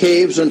in the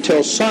caves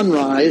until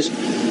sunrise.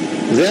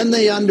 Then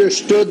they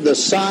understood the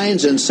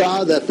signs and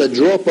saw that the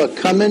Dropa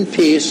come in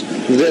peace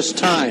this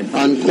time,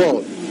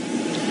 unquote.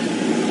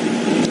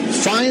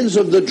 Finds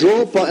of the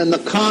Dropa and the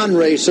Khan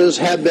races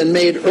have been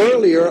made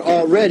earlier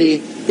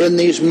already in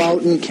these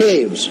mountain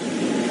caves.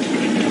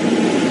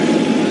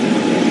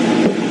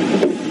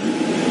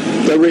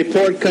 The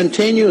report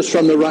continues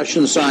from the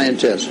Russian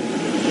scientists.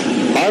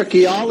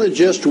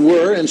 Archaeologists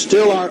were and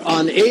still are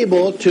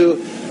unable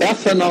to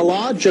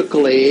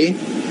ethnologically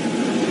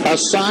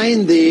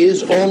assign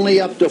these only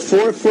up to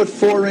 4 foot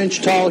 4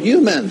 inch tall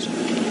humans.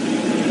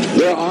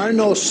 There are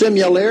no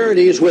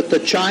similarities with the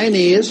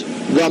Chinese,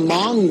 the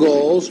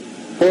Mongols,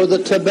 or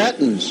the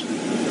Tibetans.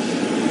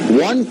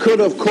 One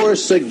could, of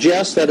course,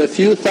 suggest that a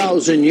few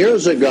thousand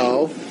years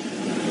ago,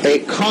 a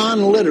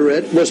Khan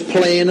literate was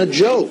playing a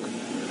joke,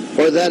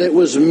 or that it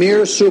was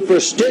mere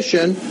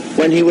superstition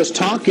when he was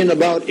talking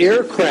about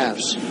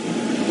aircrafts.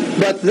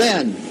 But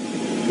then,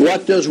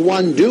 What does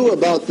one do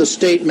about the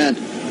statement,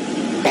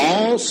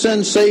 all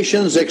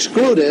sensations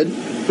excluded,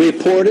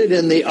 reported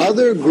in the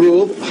other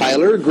group,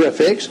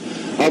 hieroglyphics,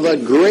 of a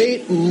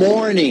great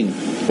mourning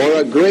or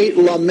a great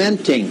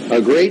lamenting,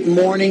 a great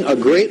mourning, a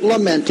great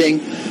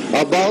lamenting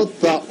about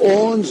the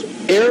ON's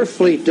air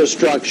fleet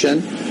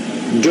destruction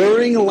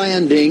during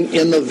landing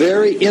in the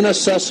very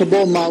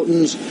inaccessible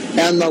mountains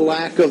and the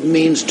lack of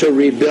means to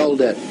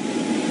rebuild it.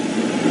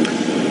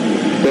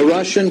 The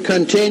Russian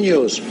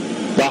continues,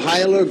 the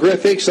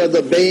hieroglyphics of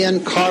the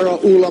Bayan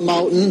Kara-Ula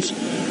Mountains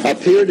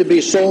appear to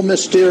be so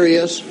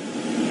mysterious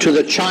to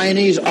the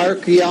Chinese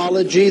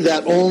archaeology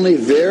that only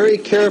very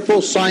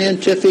careful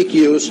scientific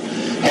use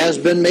has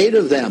been made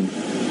of them.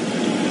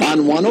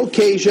 On one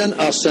occasion,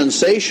 a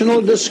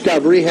sensational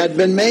discovery had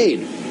been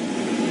made.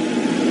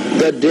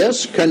 The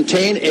disc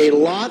contained a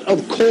lot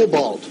of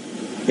cobalt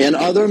and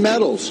other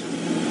metals.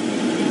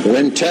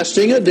 When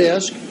testing a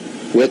disc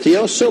with the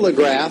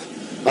oscillograph,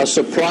 a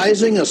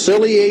surprising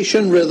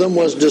oscillation rhythm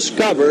was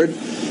discovered,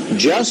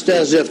 just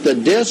as if the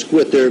disc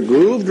with their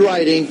grooved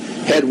writing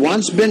had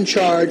once been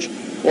charged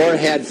or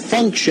had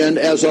functioned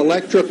as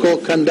electrical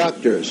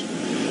conductors.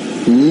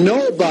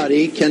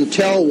 Nobody can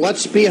tell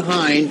what's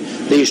behind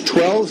these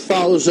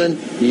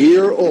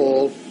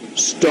 12,000-year-old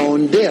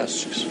stone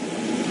discs.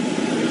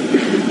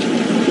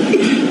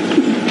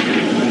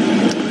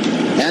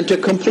 And to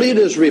complete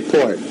his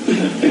report,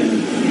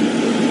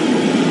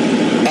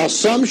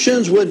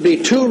 assumptions would be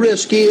too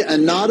risky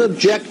and not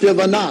objective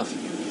enough,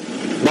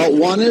 but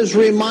one is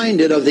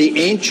reminded of the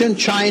ancient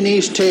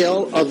Chinese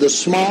tale of the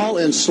small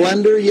and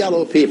slender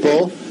yellow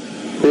people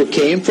who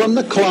came from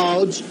the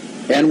clouds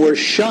and were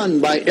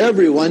shunned by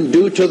everyone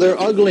due to their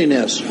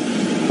ugliness,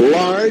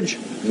 large,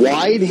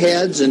 wide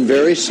heads and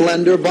very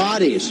slender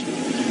bodies,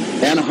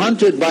 and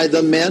hunted by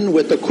the men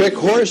with the quick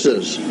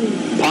horses,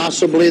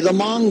 possibly the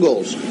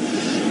Mongols.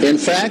 In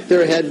fact,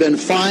 there had been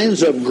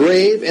finds of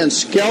grave and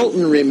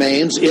skeleton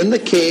remains in the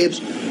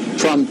caves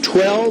from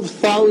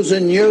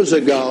 12,000 years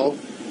ago,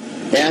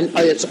 and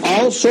it's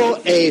also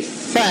a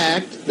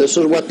fact, this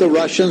is what the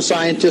Russian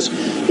scientists,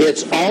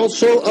 it's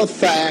also a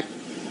fact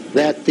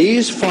that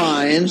these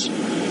finds,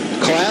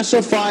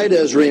 classified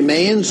as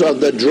remains of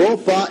the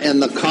Dropa and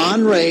the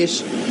Khan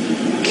race,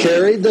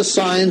 carried the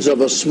signs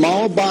of a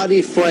small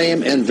body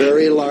frame and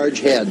very large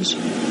heads.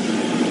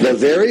 The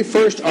very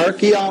first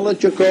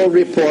archaeological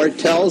report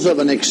tells of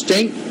an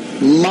extinct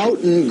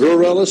mountain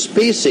gorilla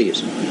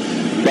species.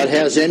 But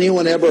has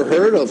anyone ever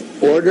heard of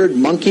ordered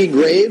monkey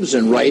graves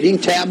and writing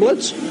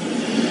tablets?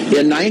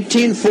 In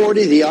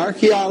 1940, the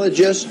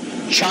archaeologist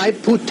Chai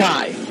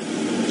Putai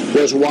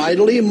was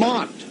widely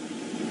mocked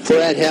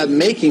for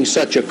making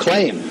such a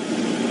claim.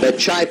 But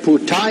Chai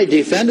Putai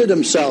defended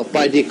himself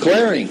by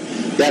declaring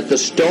that the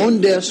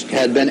stone disc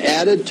had been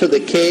added to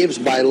the caves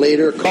by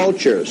later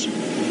cultures.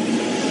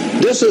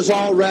 This is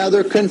all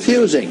rather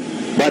confusing,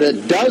 but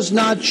it does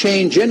not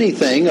change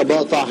anything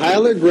about the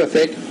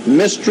hieroglyphic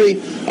mystery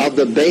of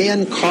the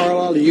Bayan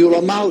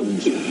Kara-Ula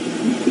Mountains,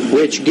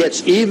 which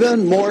gets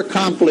even more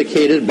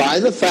complicated by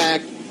the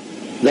fact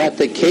that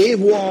the cave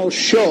walls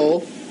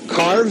show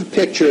carved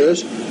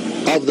pictures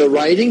of the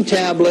writing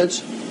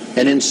tablets,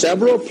 and in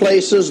several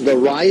places the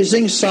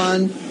rising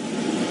sun,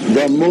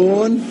 the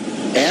moon,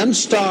 and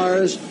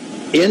stars,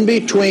 in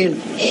between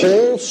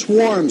whole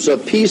swarms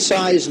of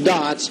pea-sized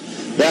dots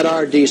that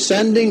are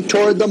descending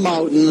toward the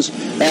mountains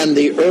and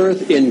the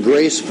earth in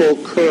graceful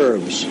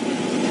curves.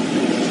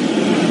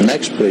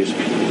 Next, please.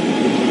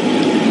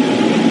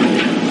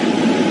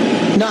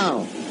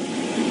 Now,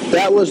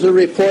 that was the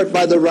report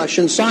by the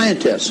Russian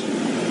scientists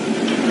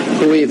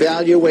who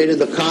evaluated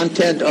the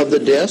content of the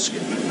disc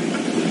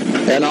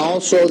and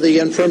also the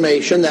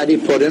information that he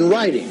put in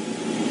writing.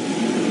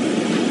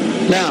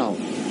 Now,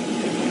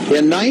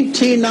 in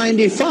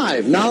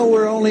 1995, now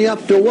we're only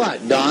up to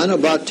what, Don,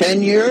 about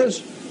 10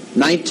 years?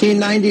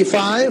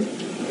 1995,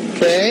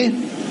 okay?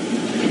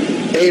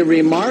 A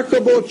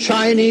remarkable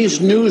Chinese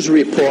news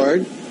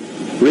report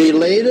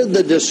related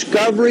the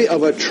discovery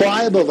of a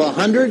tribe of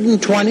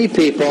 120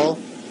 people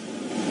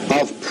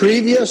of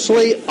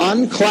previously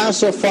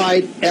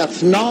unclassified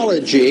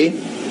ethnology.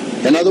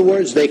 In other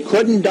words, they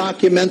couldn't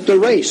document the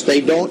race.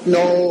 They don't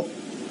know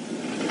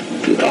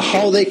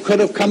how they could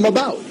have come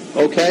about,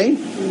 okay?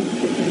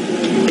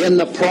 In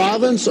the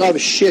province of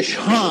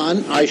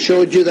Sichuan, I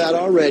showed you that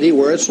already,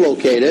 where it's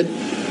located,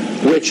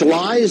 which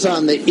lies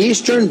on the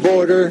eastern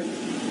border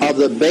of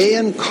the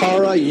Bayan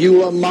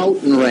Kara-Ula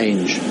mountain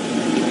range.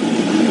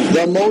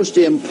 The most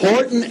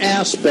important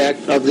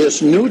aspect of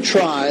this new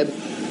tribe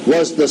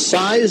was the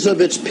size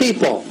of its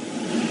people,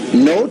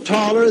 no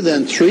taller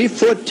than 3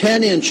 foot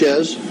 10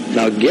 inches,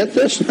 now get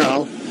this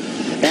now,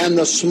 and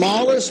the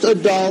smallest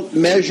adult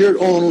measured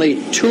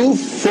only 2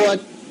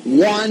 foot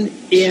 1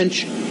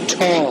 inch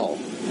tall.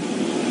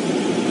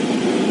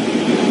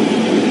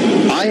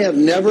 I have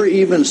never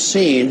even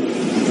seen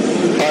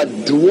a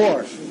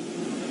dwarf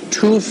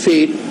 2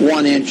 feet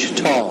 1 inch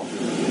tall.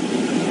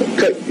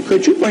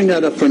 Could you bring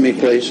that up for me,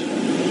 please?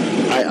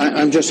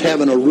 I'm just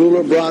having a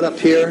ruler brought up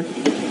here,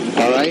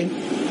 all right?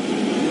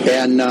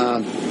 And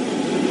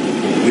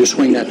You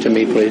swing that to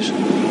me, please.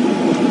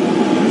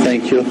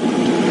 Thank you.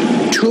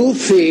 2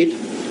 feet,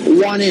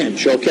 1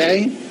 inch,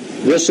 okay?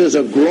 This is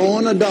a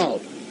grown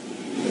adult.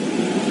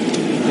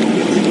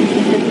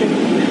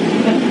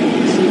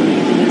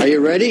 Are you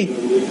ready?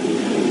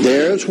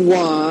 There's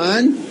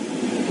 1.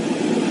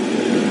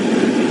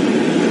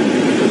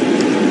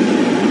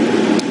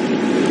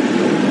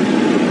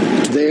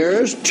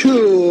 There's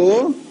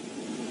 2.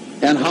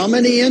 And how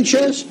many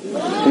inches?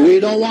 We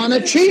don't want to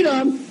cheat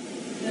them.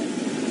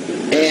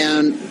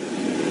 And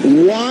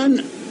 1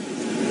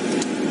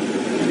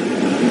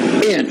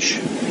 inch.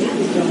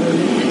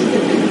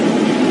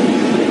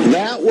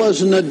 That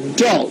was an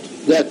adult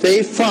that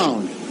they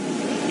found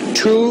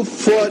 2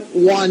 foot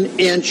 1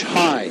 inch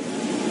high.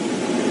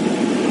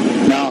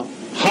 Now,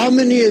 how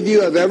many of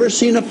you have ever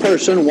seen a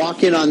person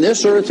walking on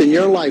this earth in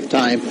your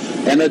lifetime,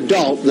 an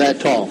adult that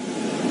tall?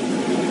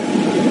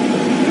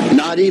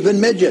 Not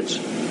even midgets.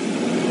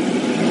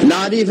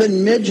 Not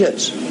even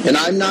midgets. And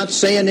I'm not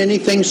saying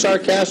anything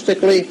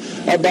sarcastically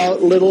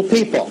about little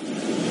people.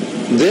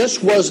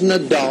 This was an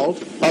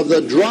adult of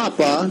the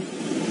Dropa.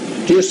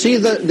 Do you see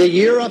the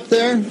year up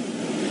there?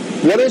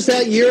 What does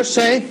that year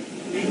say?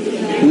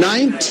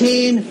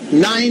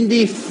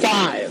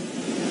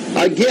 1995.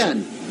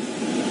 Again,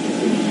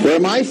 where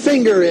my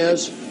finger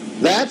is,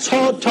 that's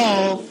how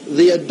tall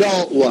the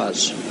adult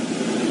was.